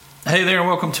Hey there, and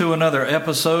welcome to another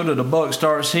episode of The Buck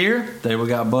Starts Here. Today we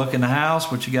got Buck in the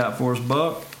house. What you got for us,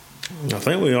 Buck? I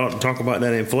think we ought to talk about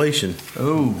that inflation.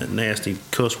 Oh, that nasty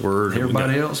cuss word.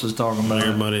 Everybody else is talking about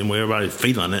everybody's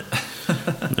feeling it.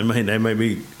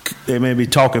 they may be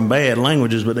talking bad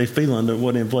languages, but they feeling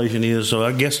what inflation is. So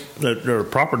I guess the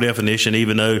proper definition,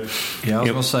 even though I was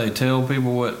going to say, tell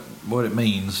people what it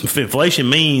means. If inflation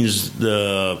means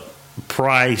the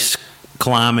price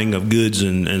climbing of goods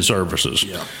and services.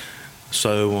 Yeah.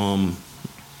 So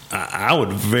I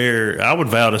would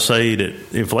vow to say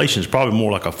that inflation is probably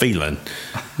more like a feeling,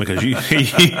 because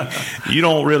you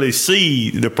don't really see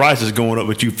the prices going up,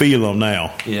 but you feel them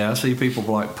now. Yeah, I see people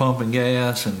like pumping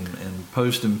gas and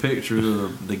posting pictures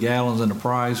of the gallons and the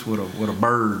price with a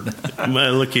bird.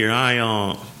 Man, look here,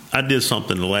 I did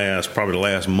something probably the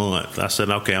last month. I said,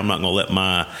 okay, I'm not going to let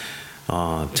my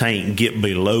tank get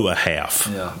below a half.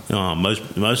 Yeah.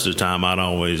 Most of the time,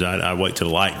 I'd wait till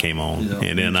the light came on,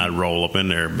 and then I'd roll up in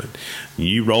there. But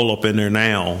you roll up in there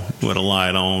now with a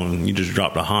light on, you just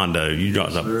dropped a Hondo. You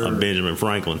dropped a Benjamin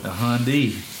Franklin. A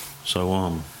Hyundai.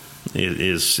 So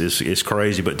it's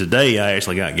crazy. But today I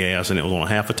actually got gas, and it was on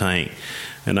half a tank,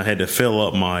 and I had to fill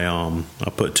up my. I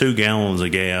put 2 gallons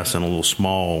of gas in a little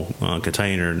small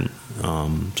container,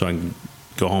 so I can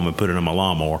go home and put it in my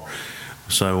lawnmower.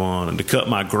 So to cut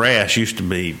my grass used to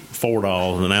be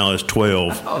 $4, and now it's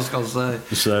 $12. I was going to say.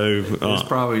 So it's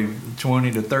probably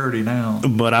 $20 to $30 now.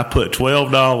 But I put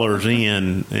 $12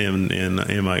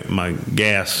 in my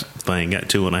gas thing. Got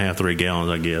 2.5, 3 gallons,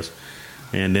 I guess,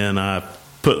 and then I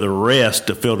put the rest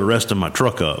to fill the rest of my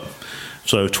truck up.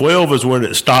 So 12 is where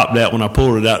it stopped at when I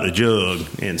pulled it out of the jug,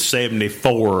 and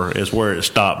 74 is where it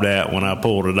stopped at when I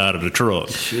pulled it out of the truck.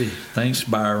 Gee, thanks,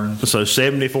 Byron. So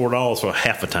 $74 for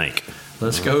half a tank.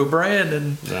 Let's go,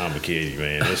 Brandon. I'm kidding,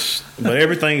 man. But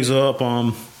everything's up.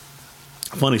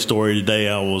 Funny story today.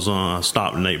 I was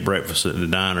stopped and ate breakfast at the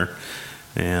diner,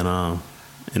 and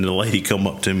the lady come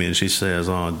up to me and she says,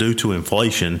 "Due to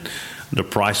inflation, the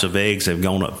price of eggs have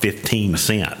gone up 15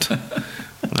 cents."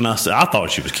 And I said, I thought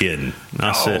she was kidding.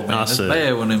 I said, it's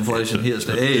bad when inflation hits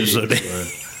the eggs. So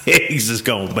eggs is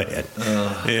going bad.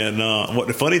 And what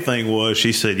the funny thing was,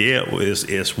 she said, yeah,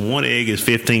 it's 1 egg is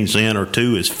 15 cents or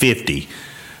 2 is 50.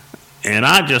 And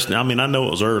I know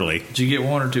it was early. Did you get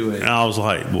 1 or 2 eggs? I was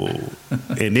like, whoa.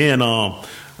 And then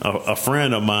a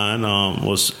friend of mine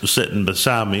was sitting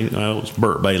beside me. It was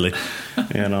Bert Bailey.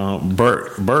 And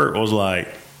Bert was like,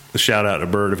 shout out to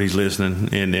Bert if he's listening.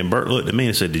 And then Bert looked at me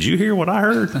and said, "Did you hear what I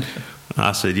heard?"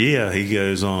 I said, "Yeah." He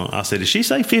goes on. I said, "Did she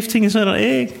say 15 cents an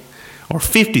egg or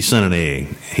 50 cents an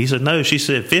egg?" He said, "No, she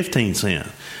said 15 cents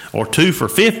or 2 for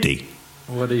 50."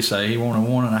 What did he say? He wanted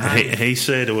 1.5. He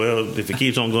said, "Well, if it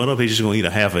keeps on going up, he's just going to eat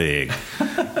a half egg."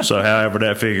 So, however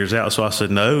that figures out. So I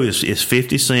said, "No, it's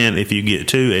 50 cents if you get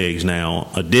 2 eggs now,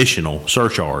 additional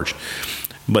surcharge.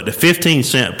 But the 15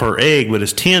 cents per egg, but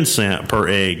it's 10 cents per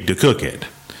egg to cook it."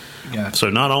 Gotcha. So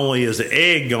not only is the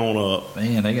egg going up,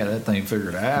 man, they got that thing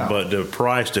figured out, but the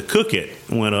price to cook it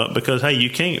went up, because hey, you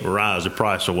can't rise the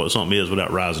price of what something is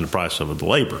without rising the price of the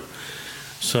labor.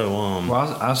 So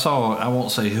well, I saw, I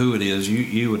won't say who it is,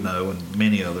 you would know, and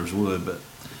many others would, but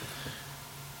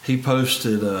he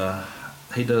posted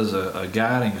he does a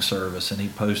guiding service, and he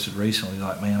posted recently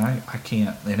like, man, I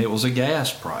can't, and it was a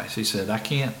gas price. He said, I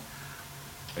can't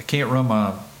run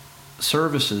my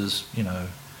services,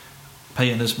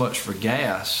 paying this much for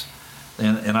gas.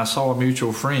 And I saw a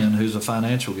mutual friend who's a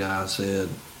financial guy said,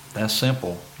 that's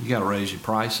simple. You got to raise your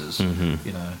prices, And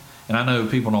I know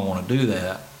people don't want to do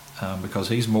that because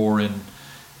he's more in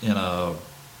a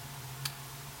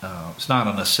it's not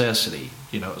a necessity.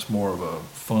 It's more of a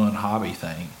fun hobby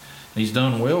thing. And he's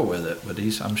done well with it, but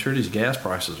I'm sure these gas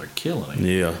prices are killing him.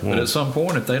 Yeah. Well, but at some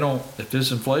point, if this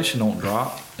inflation don't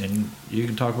drop, and you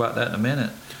can talk about that in a minute,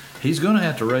 he's going to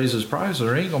have to raise his prices,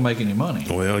 or he ain't going to make any money.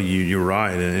 Well, you're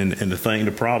right, and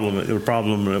the problem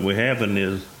that we're having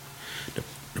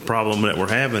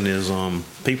is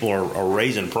people are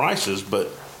raising prices, but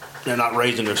they're not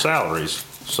raising their salaries.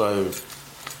 So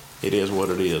it is what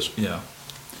it is. Yeah.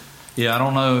 I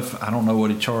don't know what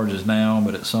he charges now,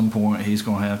 but at some point he's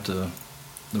going to have to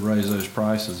raise those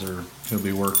prices, or he'll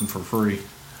be working for free.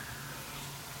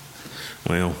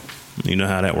 Well, you know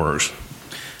how that works.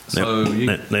 So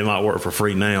they might work for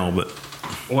free now, but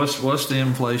what's the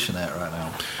inflation at right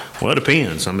now? Well, it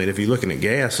depends. I mean, if you're looking at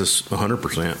gas, it's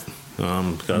 100%.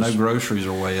 I know groceries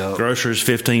are way up. Groceries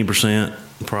 15%,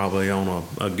 probably on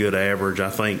a good average. I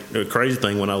think the crazy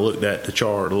thing, when I looked at the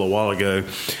chart a little while ago,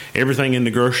 everything in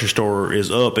the grocery store is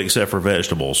up except for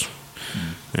vegetables.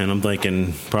 And I'm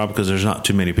thinking probably because there's not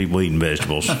too many people eating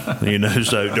vegetables, you know.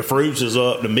 So the fruits is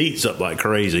up, the meat's up like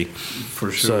crazy.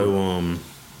 For sure. So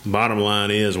bottom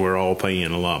line is we're all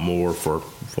paying a lot more for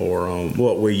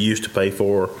what we used to pay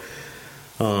for.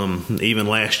 Even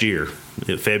last year,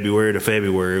 February to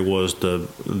February was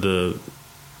the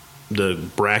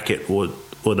bracket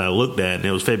what I looked at, and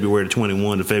it was February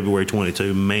 21 to February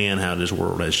 22. Man, how this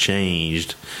world has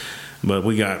changed. But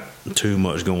we got too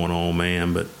much going on,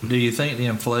 man. But do you think the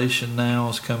inflation now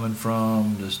is coming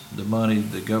from just the money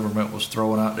the government was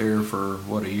throwing out there for,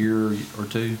 what, a year or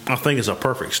two? I think it's a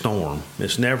perfect storm.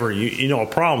 It's never, you know, a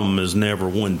problem is never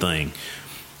one thing.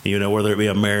 You know, whether it be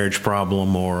a marriage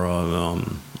problem or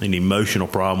an emotional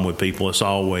problem with people, it's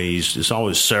always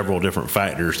several different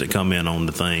factors that come in on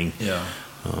the thing. Yeah.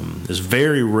 It's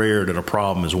very rare that a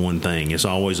problem is one thing. It's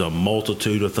always a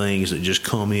multitude of things that just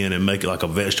come in and make it like a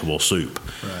vegetable soup.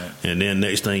 Right. And then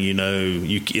next thing you know,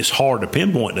 it's hard to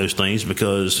pinpoint those things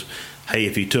because, hey,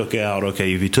 if you took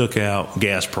out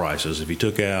gas prices, if you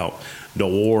took out the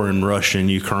war in Russia and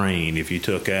Ukraine, if you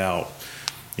took out,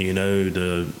 you know,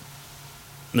 the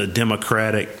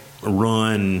Democratic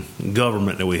run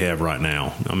government that we have right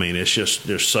now. I mean, it's just,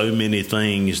 there's so many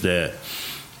things that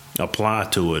apply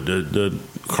to it. The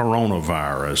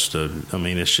coronavirus,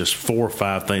 it's just 4 or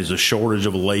 5 things. The shortage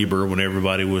of labor when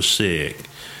everybody was sick.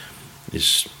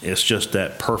 It's just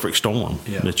that perfect storm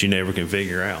that you never can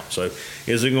figure out. So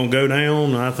is it going to go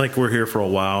down? I think we're here for a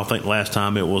while. I think last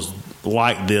time it was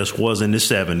like this was in the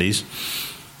 70s.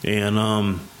 And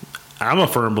I'm a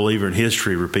firm believer in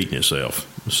history repeating itself.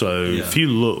 So if you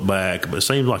look back, but it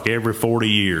seems like every 40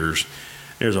 years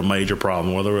there's a major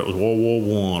problem, whether it was World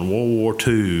War I, World War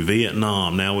II,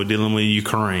 Vietnam, now we're dealing with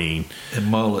Ukraine.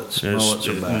 And mullets. Mullets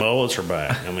are back. Mullets are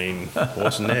back. I mean,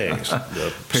 what's next?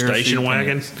 The station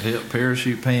wagon? Yep,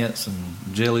 parachute pants and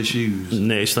jelly shoes.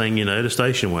 Next thing you know, the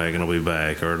station wagon will be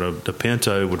back, or the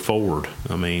Pinto with Ford.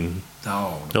 I mean,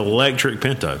 the electric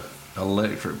Pinto.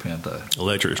 Electric Pinto.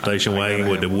 Electric station wagon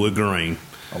with the wood grain.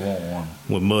 I want one.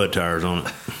 With mud tires on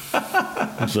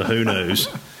it. So who knows?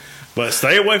 But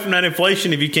stay away from that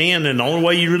inflation if you can, and the only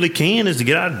way you really can is to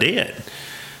get out of debt.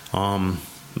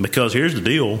 Because here's the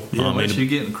deal. Yeah, unless you're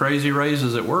getting crazy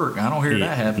raises at work. I don't hear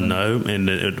that happening. No, and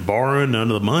the borrowing none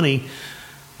of the money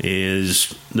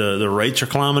is the rates are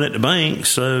climbing at the bank.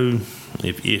 So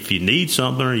if you need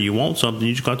something or you want something,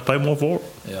 you just got to pay more for it.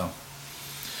 Yeah.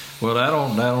 Well,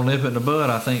 that'll nip it in the bud.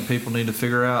 I think people need to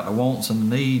figure out the wants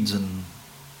and the needs and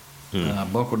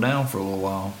buckle down for a little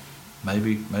while.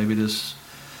 Maybe this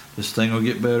thing will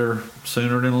get better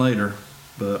sooner than later.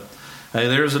 But hey,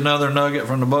 there's another nugget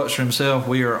from the Buckster himself.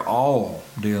 We are all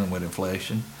dealing with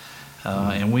inflation,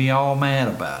 and we all mad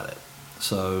about it.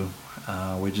 So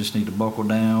we just need to buckle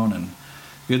down. And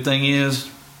good thing is,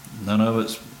 none of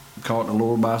it's caught the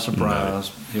Lord by surprise.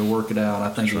 No. He'll work it out. I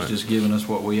think He's just giving us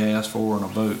what we asked for in a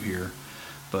vote here.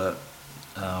 But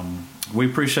we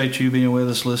appreciate you being with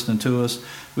us, listening to us.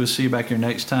 We'll see you back here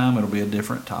next time. It'll be a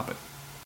different topic.